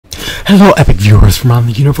Hello, epic viewers from around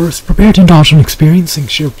the universe. Prepare to indulge in experiencing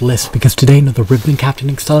sheer bliss, because today another riveting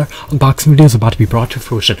captaining stellar unboxing video is about to be brought to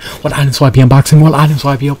fruition. What items will I be unboxing? What items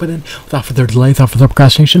will I be opening? Without further delay, without further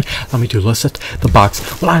procrastination, let me to elicit the box.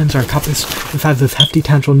 What items are encompassed inside this hefty,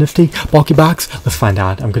 tangible, nifty, bulky box? Let's find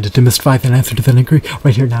out. I'm going to demystify the answer to that inquiry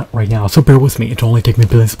right now. So bear with me. It'll only take me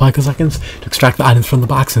billions of picoseconds to extract the items from the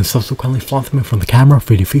box and subsequently flaunt them in front of the camera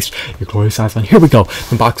for you to feast your glorious eyes on. Here we go.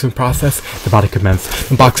 The unboxing process is about to commence.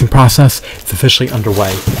 The unboxing process is officially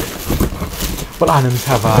underway. What items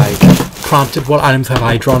have I prompted? What items have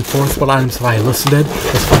I drawn forth? What items have I elicited?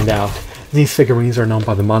 Let's find out. These figurines are known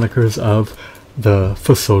by the monikers of the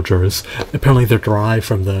Foot Soldiers. Apparently they're derived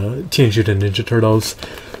from the Teenage Mutant Ninja Turtles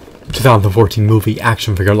 2014 movie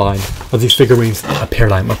action figure line. Are these figurines a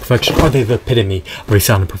paradigm of perfection? Are they the epitome of a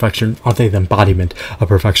sound of perfection? Are they the embodiment of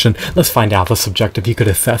perfection? Let's find out. The subjective. You could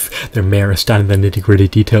assess their merits down in the nitty-gritty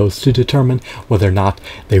details to determine whether or not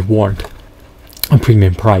they warrant a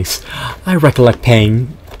premium price. I recollect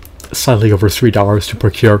paying slightly over $3 to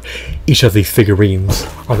procure each of these figurines.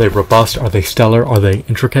 Are they robust? Are they stellar? Are they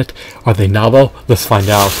intricate? Are they novel? Let's find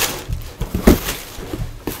out.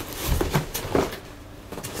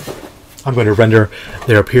 I'm going to render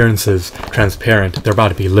their appearances transparent. They're about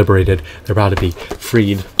to be liberated. They're about to be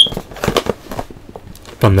freed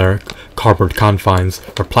from their cardboard confines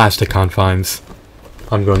or plastic confines.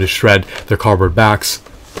 I'm going to shred their cardboard backs.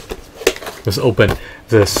 Let's open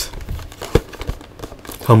this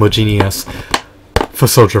homogeneous Foot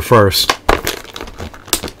Soldier first.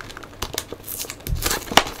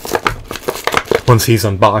 Once he's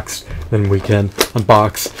unboxed, then we can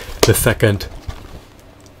unbox the second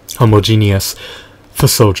homogeneous Foot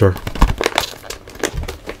Soldier.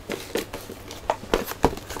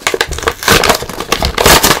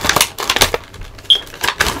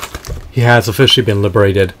 He has officially been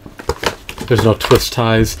liberated. There's no twist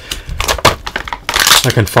ties.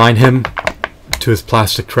 I confine him to his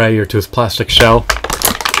plastic tray or to his plastic shell.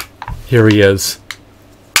 Here he is,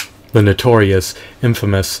 the notorious,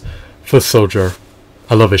 infamous Foot Soldier.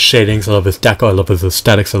 I love his shadings, I love his deco, I love his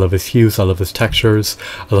aesthetics, I love his hues, I love his textures,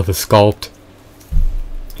 I love his sculpt.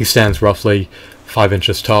 He stands roughly 5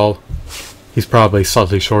 inches tall. He's probably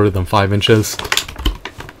slightly shorter than 5 inches.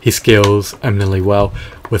 He scales eminently well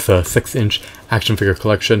with a 6-inch action figure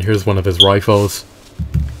collection. Here's one of his rifles.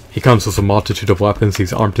 He comes with a multitude of weapons.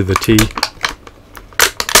 He's armed to the teeth.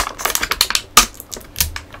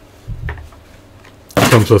 He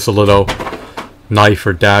comes with a little knife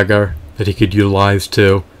or dagger that he could utilize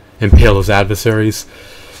to impale his adversaries.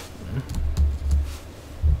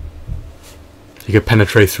 He could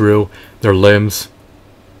penetrate through their limbs.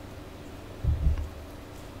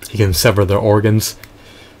 He can sever their organs.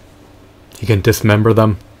 He can dismember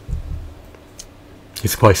them.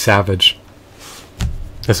 He's quite savage.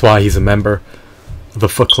 That's why he's a member of the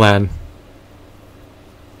Foot Clan.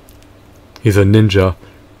 He's a ninja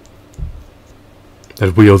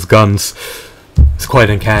that wields guns. It's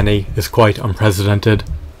quite uncanny, it's quite unprecedented,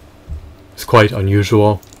 it's quite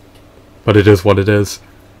unusual, but it is what it is.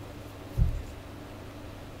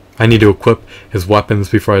 I need to equip his weapons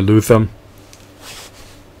before I lose them.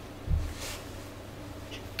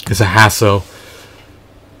 It's a hassle,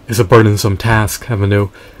 it's a burdensome task having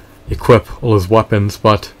to equip all his weapons,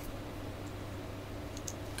 but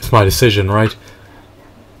it's my decision, right?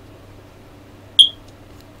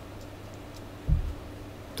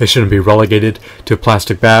 They shouldn't be relegated to a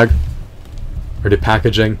plastic bag or to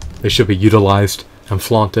packaging. They should be utilized and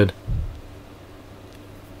flaunted.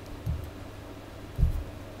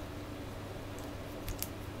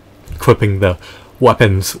 Equipping the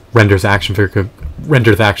weapons renders the action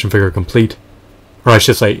figure complete. Or I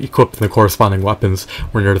should say, equipping the corresponding weapons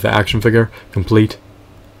render the action figure complete.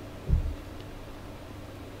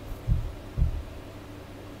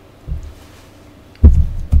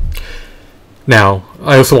 Now,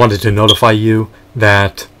 I also wanted to notify you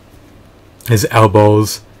that his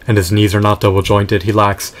elbows and his knees are not double jointed. He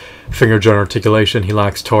lacks finger joint articulation, he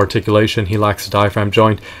lacks toe articulation, he lacks a diaphragm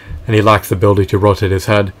joint, and he lacks the ability to rotate his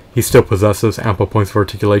head. He still possesses ample points of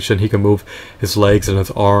articulation. He can move his legs and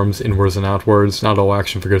his arms inwards and outwards. Not all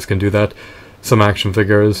action figures can do that. Some action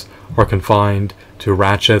figures are confined to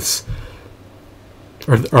ratchets,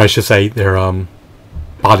 or I should say their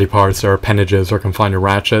body parts, their appendages are confined to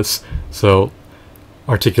ratchets, so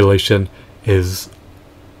articulation is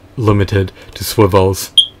limited to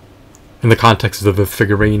swivels. In the context of this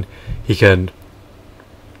figurine, he can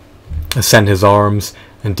ascend his arms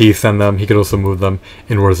and descend them. He could also move them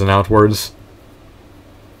inwards and outwards.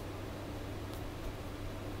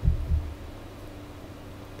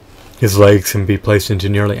 His legs can be placed into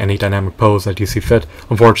nearly any dynamic pose that you see fit.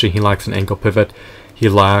 Unfortunately, he lacks an ankle pivot. He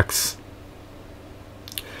lacks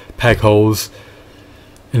peg holes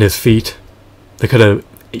in his feet. They could have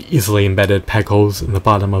easily embedded peg holes in the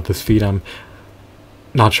bottom of his feet. I'm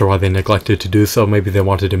not sure why they neglected to do so. Maybe they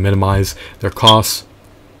wanted to minimize their costs.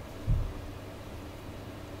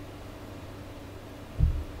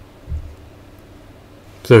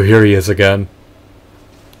 So here he is again.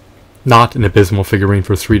 Not an abysmal figurine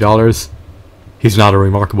for $3. He's not a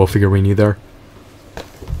remarkable figurine either.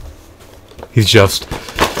 He's just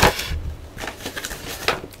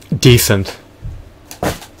decent.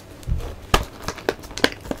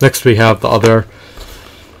 Next we have the other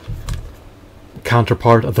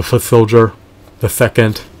counterpart of the foot soldier, the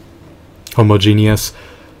second homogeneous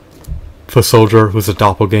foot soldier, who's a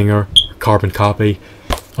doppelganger, a carbon copy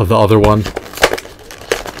of the other one.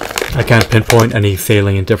 I can't pinpoint any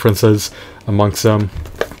salient differences amongst them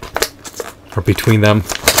or between them.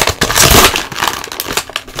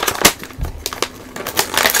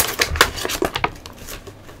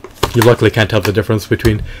 You luckily can't tell the difference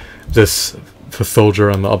between this foot soldier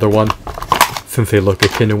and the other one, since they look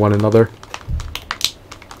akin to one another.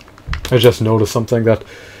 I just noticed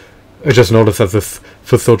that this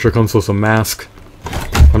foot soldier comes with a mask.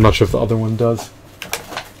 I'm not sure if the other one does.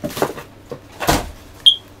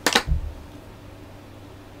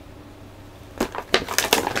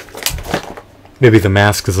 Maybe the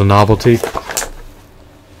mask is a novelty.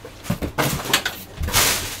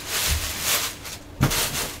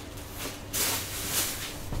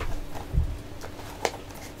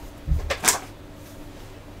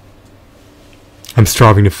 I'm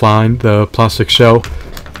striving to find the plastic shell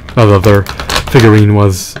the other figurine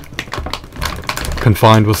was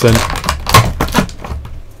confined within.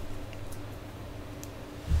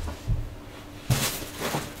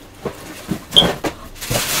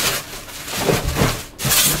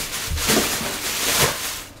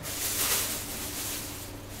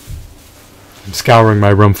 I'm scouring my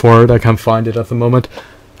room for it. I can't find it at the moment.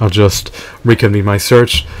 I'll just reconvene my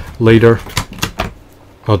search later.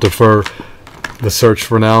 I'll defer the search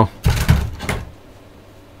for now.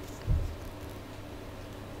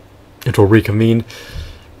 It will reconvene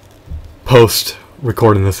post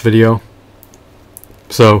recording this video.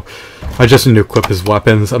 So I just need to equip his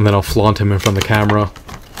weapons and then I'll flaunt him in front of the camera.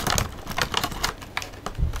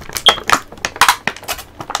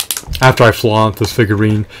 After I flaunt this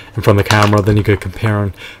figurine in front of the camera, then you could compare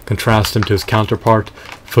and contrast him to his counterpart,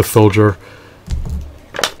 foot soldier,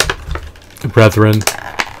 brethren.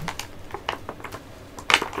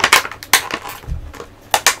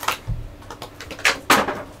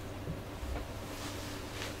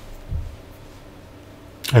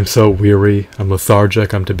 I'm so weary, I'm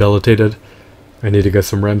lethargic, I'm debilitated. I need to get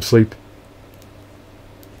some REM sleep.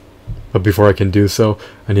 But before I can do so,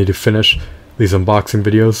 I need to finish these unboxing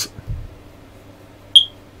videos.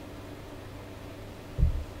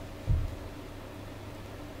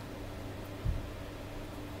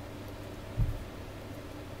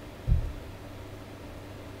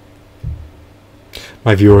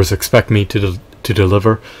 My viewers expect me to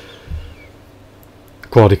deliver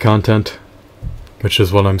quality content, which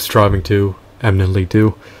is what I'm striving to eminently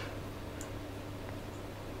do.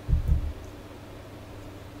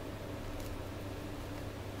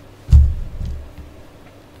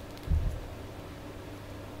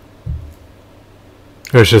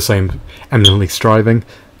 Or it's just I'm eminently striving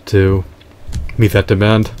to meet that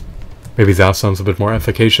demand. Maybe that sounds a bit more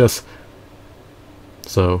efficacious.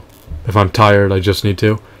 So if I'm tired, I just need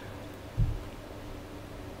to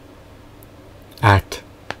act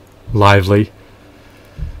lively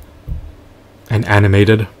and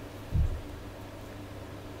animated.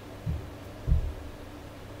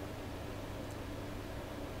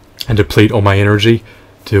 And deplete all my energy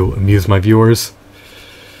to amuse my viewers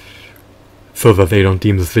so that they don't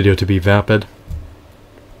deem this video to be vapid.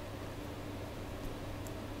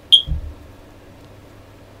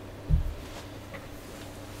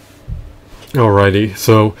 Alrighty,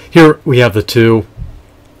 so here we have the two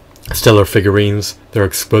stellar figurines. They're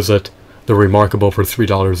exquisite. They're remarkable for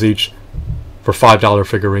 $3 each. For $5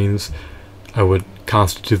 figurines, I would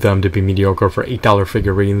constitute them to be mediocre. For $8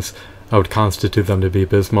 figurines, I would constitute them to be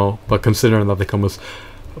abysmal. But considering that they come with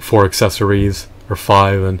 4 accessories, or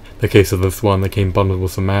 5 in the case of this one, they came bundled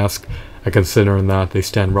with a mask, and considering that they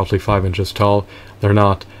stand roughly 5 inches tall, they're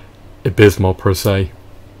not abysmal per se.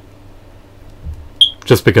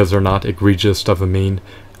 Just because they're not egregious doesn't mean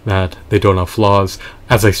that they don't have flaws.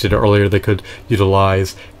 As I stated earlier, they could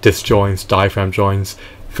utilize disc joints, diaphragm joints,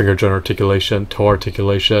 finger joint articulation, toe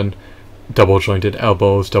articulation, double jointed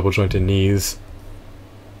elbows, double jointed knees.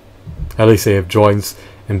 At least they have joints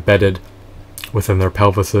embedded within their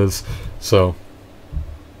pelvises, so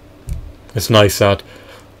it's nice that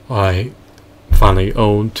I finally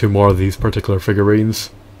own 2 more of these particular figurines.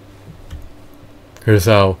 Here's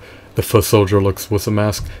how the foot soldier looks with the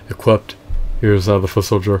mask equipped. Here's how the foot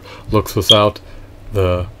soldier looks without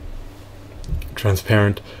the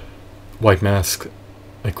transparent white mask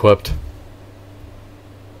equipped.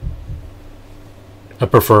 I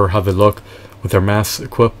prefer how they look with their masks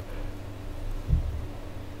equipped.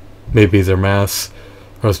 Maybe their masks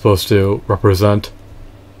are supposed to represent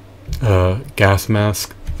a gas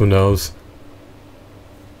mask. Who knows?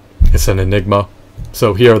 It's an enigma.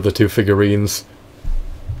 So here are the 2 figurines.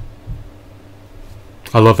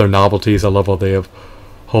 I love their novelties. I love how they have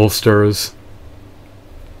holsters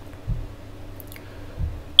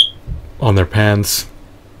on their pants.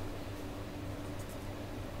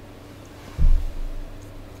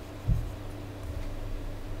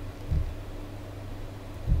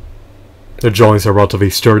 Their joints are relatively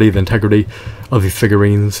sturdy. The integrity of these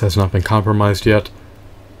figurines has not been compromised yet.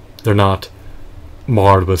 They're not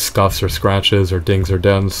marred with scuffs or scratches or dings or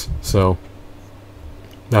dents, so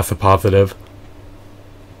that's a positive.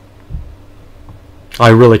 I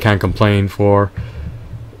really can't complain for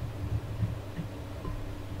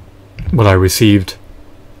what I received.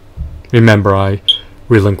 Remember, I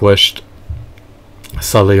relinquished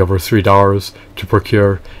slightly over $3 to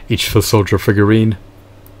procure each foot soldier figurine.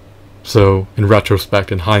 So, in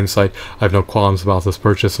retrospect, in hindsight, I have no qualms about this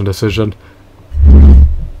purchase and decision.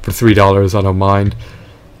 For $3, I don't mind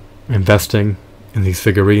investing in these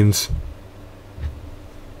figurines.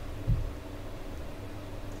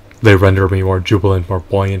 They render me more jubilant, more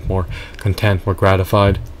buoyant, more content, more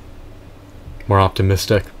gratified, more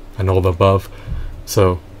optimistic, and all the above.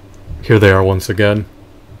 So, here they are once again.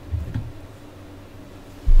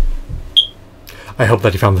 I hope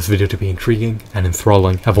that you found this video to be intriguing and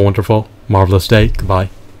enthralling. Have a wonderful, marvelous day.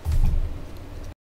 Goodbye.